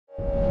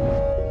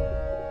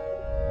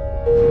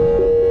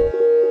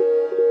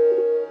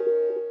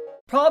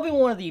Probably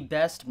one of the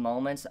best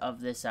moments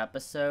of this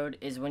episode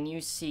is when you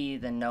see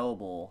the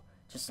noble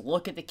just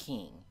look at the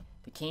king.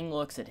 The king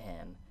looks at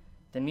him.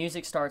 The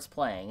music starts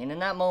playing, and in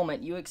that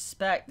moment you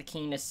expect the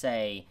king to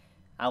say,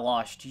 "I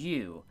lost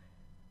you."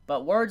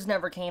 But words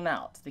never came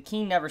out. The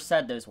king never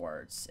said those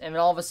words. And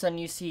then all of a sudden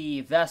you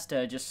see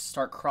Vesta just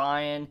start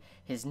crying,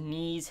 his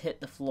knees hit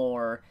the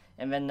floor,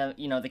 and then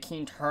the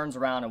king turns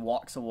around and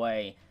walks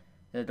away.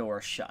 The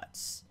door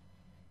shuts.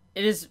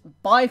 It is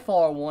by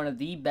far one of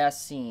the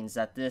best scenes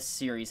that this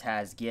series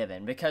has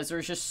given, because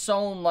there's just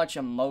so much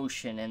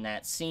emotion in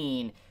that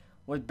scene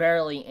with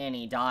barely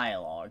any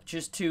dialogue.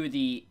 Just to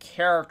the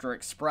character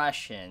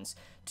expressions,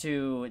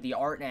 to the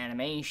art and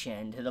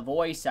animation, to the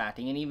voice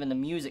acting, and even the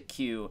music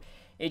cue.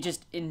 It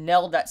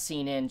nailed that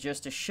scene in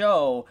just to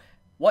show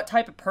what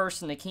type of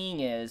person the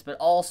king is, but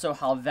also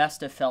how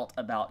Vesta felt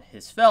about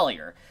his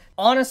failure.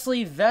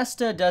 Honestly,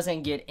 Vesta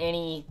doesn't get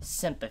any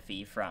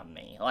sympathy from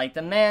me. Like,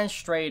 the man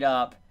straight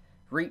up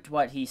reaped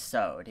what he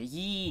sowed.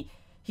 He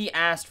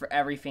asked for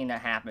everything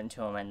that happened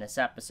to him in this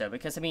episode,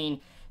 because, I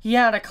mean, he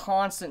had a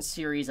constant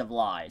series of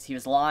lies. He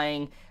was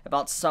lying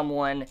about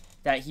someone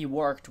that he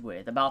worked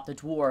with, about the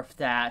dwarf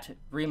that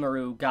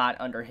Rimuru got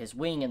under his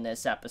wing in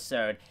this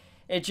episode.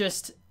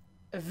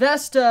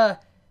 Vesta,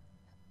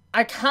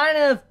 I kind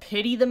of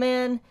pity the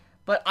man,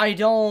 but I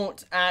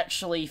don't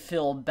actually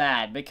feel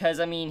bad, because,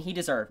 I mean, he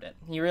deserved it.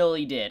 He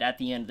really did at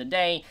the end of the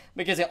day,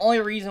 because the only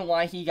reason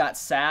why he got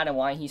sad and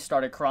why he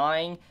started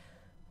crying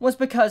was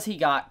because he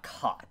got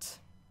caught.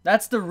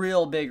 That's the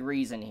real big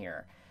reason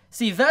here.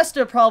 See,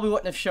 Vesta probably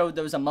wouldn't have showed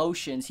those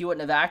emotions, he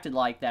wouldn't have acted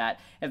like that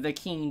if the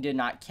king did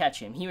not catch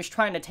him. He was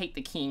trying to take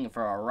the king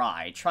for a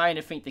ride, trying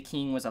to think the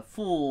king was a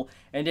fool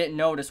and didn't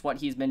notice what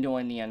he's been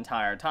doing the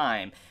entire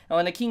time. And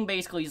when the king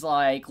basically is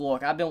like,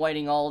 "Look, I've been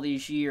waiting all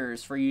these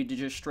years for you to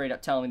just straight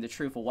up tell me the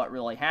truth of what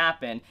really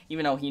happened,"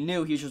 even though he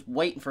knew he was just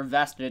waiting for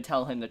Vesta to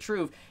tell him the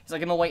truth. He's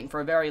like, "I've been waiting for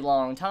a very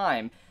long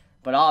time."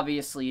 But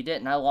obviously you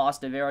didn't. I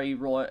lost a very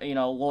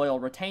loyal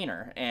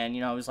retainer. And,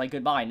 it was like,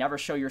 goodbye. Never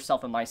show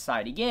yourself on my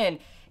side again.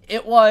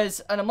 It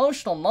was an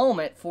emotional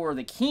moment for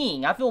the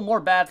king. I feel more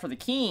bad for the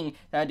king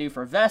than I do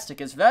for Vesta.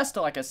 Because Vesta,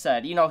 like I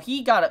said,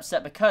 he got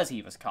upset because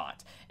he was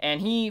caught.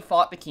 And he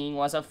thought the king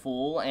was a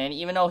fool. And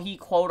even though he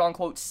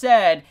quote-unquote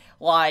said,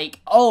 like,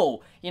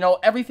 "Oh,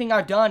 everything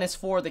I've done is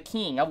for the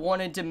king. I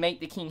wanted to make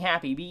the king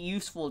happy, be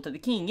useful to the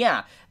king."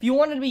 Yeah, if you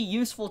wanted to be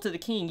useful to the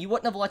king, you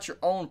wouldn't have let your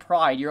own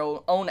pride,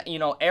 your own,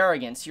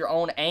 arrogance, your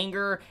own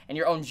anger, and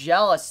your own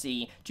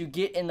jealousy to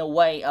get in the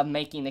way of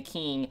making the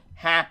king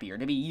happier,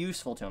 to be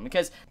useful to him.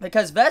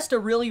 Because Vesta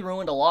really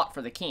ruined a lot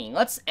for the king.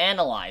 Let's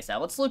analyze that.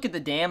 Let's look at the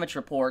damage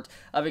report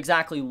of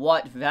exactly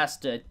what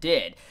Vesta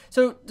did.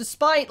 So,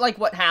 despite,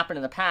 what happened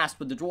in the past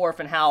with the dwarf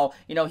and how,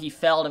 he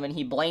failed him and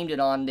he blamed it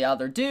on the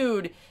other dude,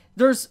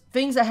 there's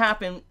things that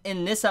happen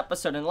in this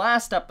episode and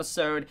last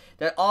episode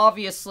that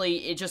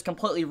obviously it just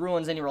completely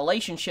ruins any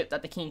relationship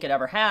that the king could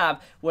ever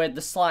have with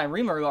the slime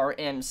Rimuru or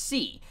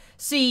MC.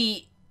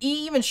 See,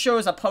 he even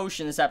shows a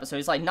potion in this episode.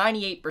 He's like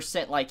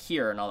 98%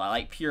 here and all that,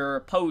 like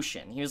pure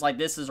potion. He was like,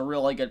 "This is a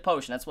really good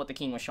potion." That's what the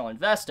king was showing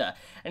Vesta.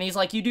 And he's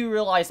like, "You do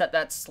realize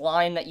that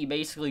slime that you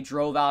basically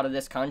drove out of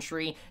this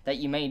country, that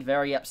you made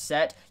very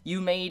upset, you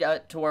made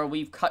to where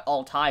we've cut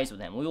all ties with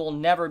him. We will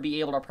never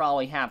be able to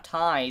probably have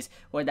ties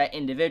with that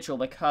individual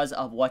because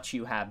of what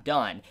you have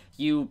done.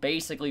 You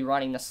basically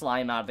running the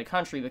slime out of the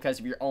country because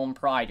of your own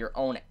pride, your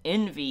own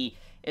envy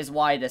is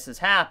why this has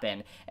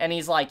happened." And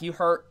he's like, "You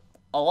hurt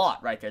a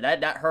lot right there.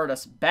 That hurt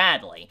us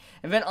badly."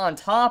 And then on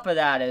top of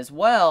that as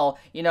well,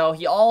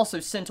 he also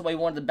sent away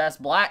one of the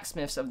best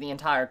blacksmiths of the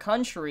entire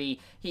country.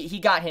 He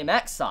got him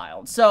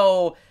exiled.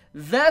 So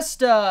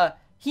Vesta,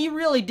 he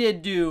really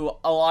did do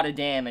a lot of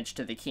damage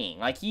to the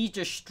king. He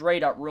just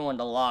straight up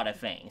ruined a lot of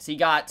things. He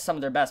got some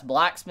of their best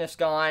blacksmiths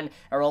gone.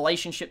 A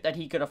relationship that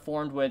he could have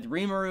formed with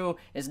Rimuru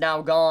is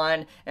now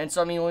gone. And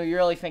so, I mean, when you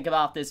really think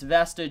about this,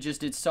 Vesta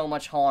just did so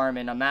much harm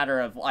in a matter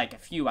of, a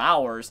few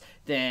hours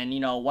than,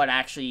 what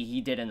actually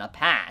he did in the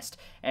past.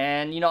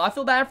 And, I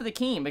feel bad for the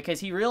king because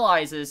he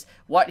realizes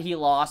what he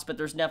lost, but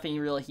there's nothing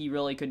he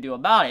really could do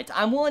about it.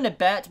 I'm willing to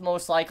bet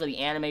most likely the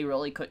anime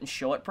really couldn't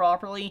show it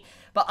properly,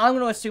 but I'm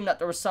going to assume that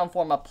there was some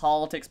form of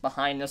politics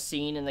behind the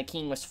scene and the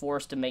king was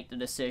forced to make the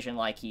decision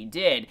like he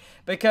did.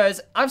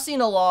 Because I've seen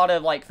a lot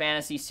of,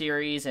 fantasy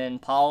series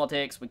and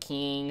politics with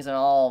kings and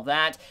all of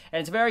that,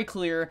 and it's very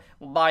clear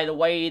by the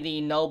way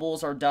the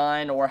nobles are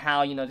done or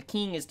how, the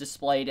king is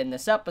displayed in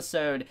this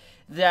episode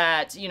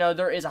that,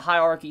 there is a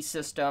hierarchy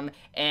system,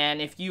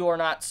 and if you are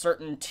not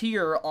certain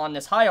tier on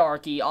this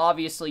hierarchy,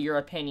 obviously your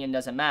opinion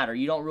doesn't matter.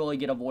 You don't really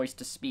get a voice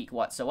to speak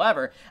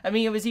whatsoever. I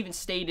mean, it was even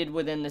stated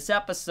within this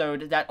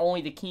episode that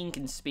only the king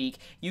can speak.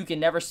 You can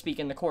never speak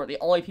in the court. The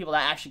only people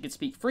that actually can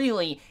speak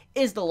freely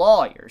is the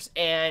lawyers.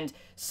 And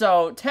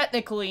so,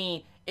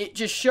 technically, it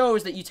just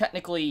shows that you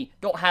technically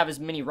don't have as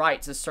many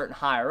rights as certain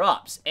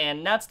higher-ups.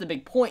 And that's the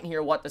big point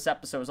here, what this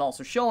episode is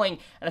also showing.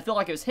 And I feel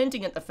like it was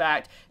hinting at the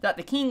fact that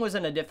the king was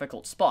in a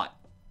difficult spot.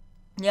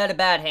 he had a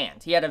bad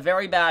hand. He had a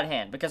very bad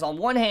hand, because on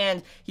one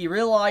hand, he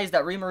realized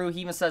that Rimuru,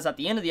 he even says at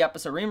the end of the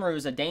episode, Rimuru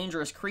is a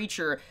dangerous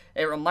creature.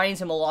 It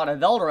reminds him a lot of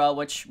Veldora,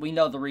 which we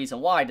know the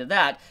reason why to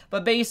that,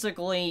 but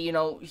basically, you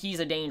know, he's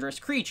a dangerous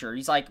creature.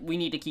 He's like, we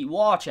need to keep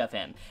watch of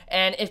him.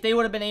 And if they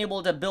would have been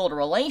able to build a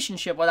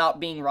relationship without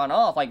being run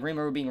off, like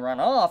Rimuru being run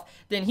off,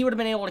 then he would have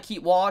been able to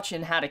keep watch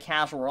and had a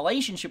casual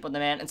relationship with the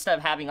man, instead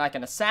of having like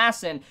an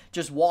assassin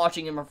just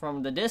watching him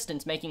from the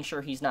distance, making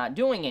sure he's not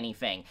doing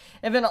anything.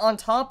 And then on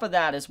top of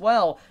that as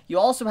well, you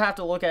also have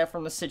to look at it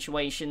from the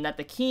situation that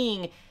the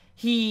king,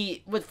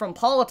 from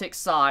politics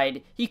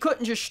side, he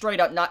couldn't just straight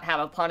up not have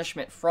a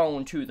punishment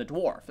thrown to the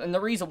dwarf. And the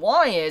reason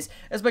why is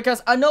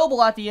because a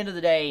noble at the end of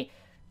the day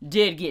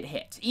did get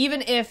hit.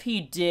 Even if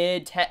he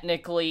did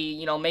technically,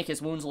 you know, make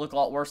his wounds look a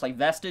lot worse like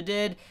Vesta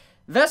did,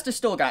 Vesta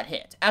still got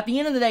hit. At the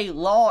end of the day,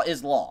 law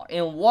is law.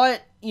 And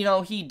what, you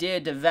know, he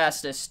did to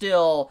Vesta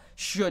still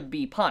should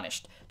be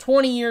punished.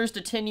 20 years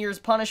to 10 years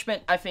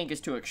punishment, I think, is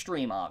too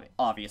extreme,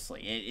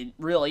 obviously. It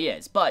really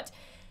is. But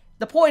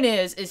the point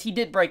is he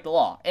did break the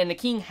law, and the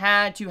king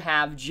had to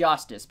have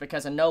justice,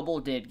 because a noble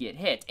did get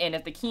hit. And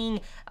if the king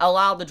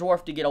allowed the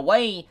dwarf to get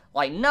away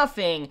like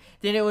nothing,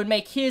 then it would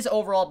make his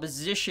overall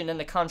position in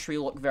the country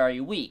look very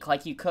weak.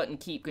 Like, he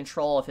couldn't keep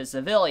control of his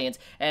civilians,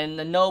 and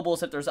the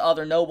nobles, if there's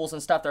other nobles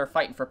and stuff that are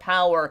fighting for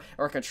power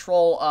or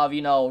control of,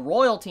 you know,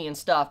 royalty and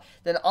stuff,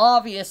 then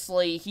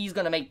obviously he's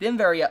going to make them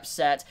very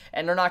upset,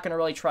 and they're not going to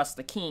really trust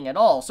the king at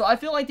all. So I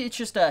feel like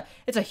it's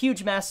a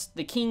huge mess.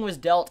 The king was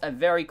dealt a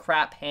very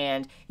crap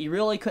hand. He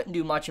really couldn't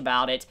do much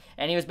about it,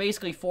 and he was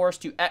basically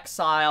forced to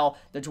exile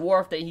the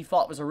dwarf that he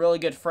thought was a really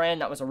good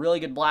friend, that was a really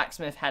good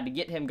blacksmith, had to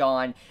get him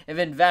gone, and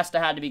then Vesta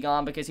had to be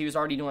gone because he was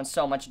already doing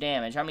so much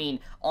damage. I mean,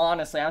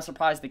 honestly, I'm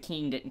surprised the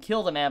king didn't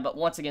kill the man, but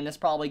once again, this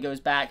probably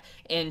goes back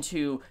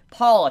into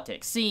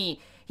politics.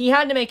 See, he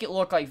had to make it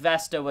look like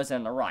Vesta was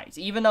in the right.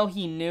 Even though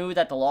he knew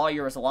that the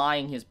lawyer was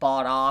lying, he was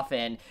bought off,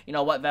 and, you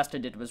know, what Vesta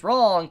did was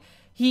wrong,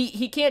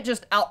 he can't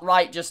just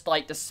outright just,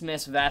 like,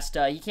 dismiss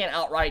Vesta. He can't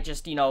outright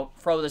just, you know,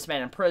 throw this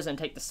man in prison,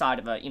 take the side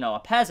of a, you know, a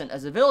peasant, a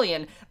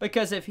civilian,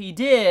 because if he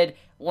did,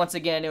 once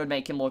again, it would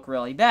make him look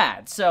really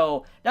bad.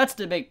 So, that's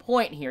the big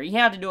point here. He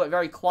had to do it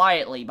very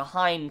quietly,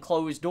 behind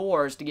closed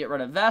doors, to get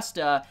rid of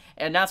Vesta,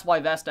 and that's why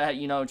Vesta,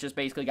 you know, just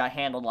basically got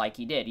handled like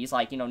he did. He's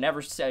like, you know,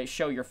 never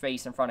show your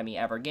face in front of me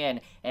ever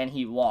again, and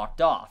he walked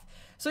off.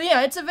 So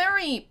yeah, it's a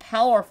very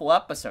powerful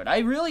episode. I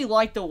really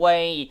like the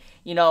way,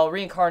 you know,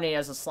 Reincarnated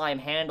as a Slime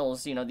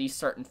handles, you know, these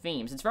certain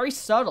themes. It's very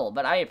subtle,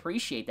 but I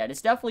appreciate that.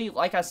 It's definitely,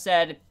 like I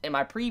said in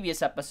my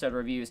previous episode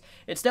reviews,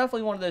 it's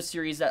definitely one of those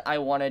series that I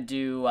want to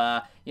do,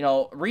 you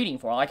know, reading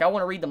for. Like, I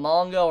want to read the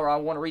manga, or I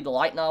want to read the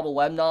light novel,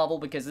 web novel,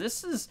 because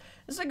this is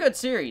a good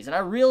series, and I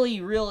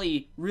really,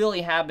 really,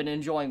 really have been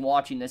enjoying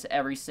watching this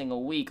every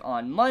single week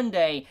on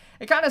Monday.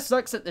 It kind of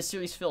sucks that the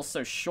series feels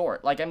so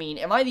short. Like, I mean,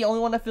 am I the only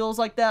one that feels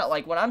like that?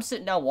 Like, when I'm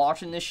sitting down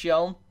watching this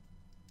show,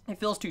 it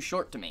feels too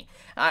short to me.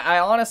 I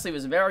honestly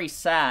was very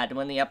sad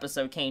when the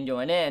episode came to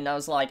an end. I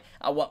was like,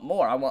 I want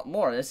more, I want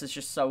more. This is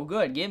just so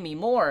good. Give me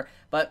more.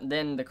 But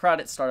then the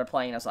credits started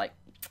playing, I was like,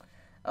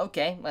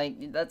 okay,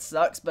 like, that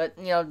sucks, but,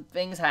 you know,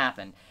 things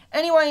happen.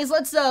 Anyways,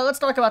 let's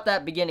talk about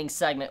that beginning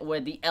segment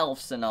with the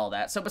elves and all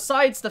that. So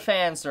besides the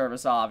fan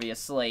service,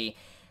 obviously,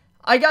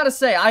 I gotta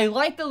say, I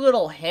like the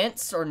little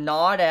hints or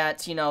nod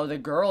at, you know, the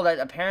girl that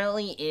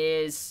apparently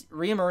is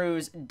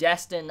Rimuru's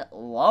destined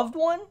loved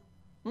one.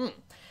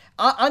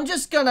 I'm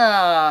just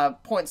gonna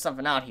point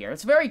something out here.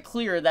 It's very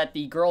clear that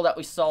the girl that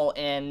we saw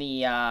in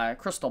the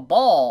crystal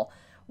ball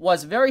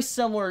was very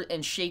similar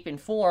in shape and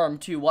form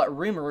to what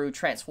Rimuru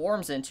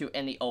transforms into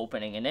in the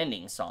opening and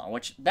ending song,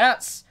 which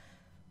that's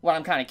what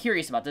I'm kind of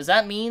curious about. Does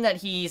that mean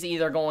that he's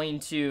either going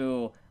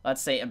to,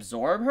 let's say,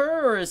 absorb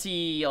her, or is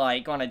he,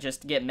 like, going to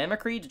just get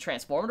mimicry to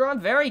transform her?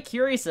 I'm very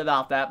curious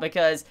about that,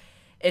 because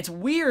it's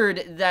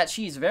weird that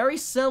she's very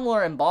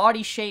similar in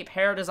body shape,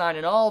 hair design,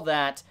 and all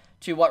that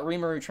to what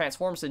Rimuru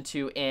transforms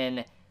into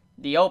in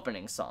the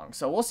opening song.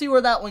 So we'll see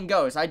where that one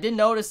goes. I did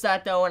notice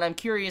that, though, and I'm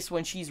curious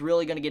when she's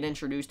really going to get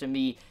introduced and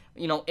be,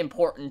 you know,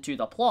 important to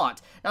the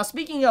plot. Now,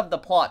 speaking of the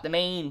plot, the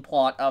main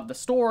plot of the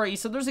story,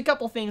 so there's a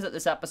couple things that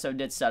this episode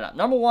did set up.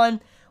 Number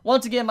one,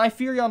 once again, my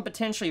theory on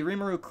potentially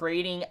Rimuru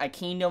creating a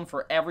kingdom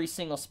for every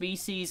single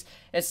species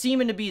is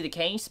seeming to be the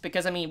case,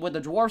 because, I mean, with the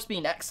dwarfs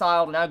being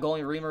exiled and now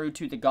going Rimuru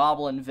to the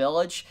goblin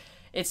village,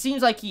 it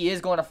seems like he is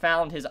going to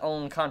found his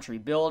own country,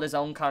 build his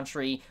own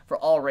country for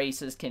all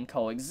races can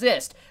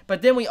coexist.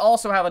 But then we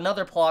also have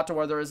another plot to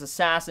where there is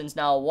assassins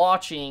now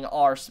watching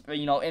our,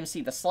 you know,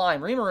 MC the Slime,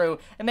 Rimuru,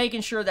 and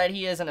making sure that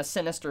he isn't a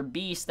sinister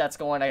beast that's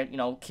going to, you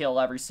know, kill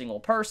every single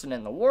person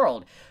in the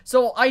world.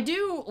 So I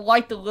do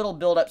like the little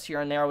build-ups here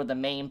and there with the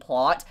main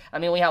plot. I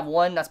mean, we have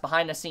one that's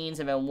behind the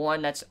scenes and then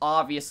one that's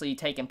obviously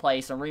taking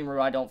place, and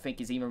Rimuru I don't think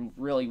is even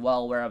really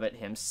well aware of it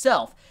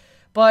himself.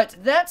 But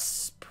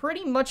that's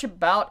pretty much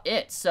about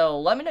it. So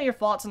let me know your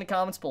thoughts in the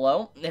comments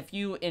below. If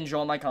you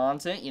enjoy my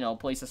content,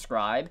 please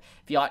subscribe.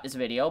 If you like this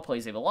video,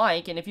 please leave a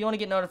like. And if you want to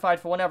get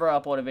notified for whenever I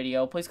upload a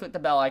video, please click the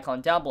bell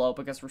icon down below,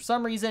 because for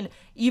some reason,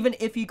 even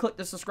if you click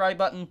the subscribe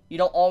button, you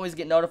don't always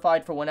get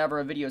notified for whenever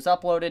a video is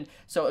uploaded.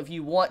 So if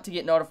you want to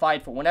get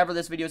notified for whenever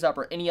this video is up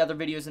or any other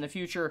videos in the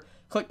future,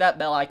 click that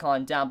bell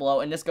icon down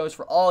below. And this goes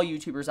for all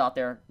YouTubers out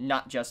there,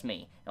 not just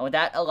me. And with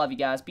that, I love you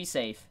guys. Be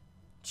safe.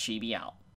 Chibi out.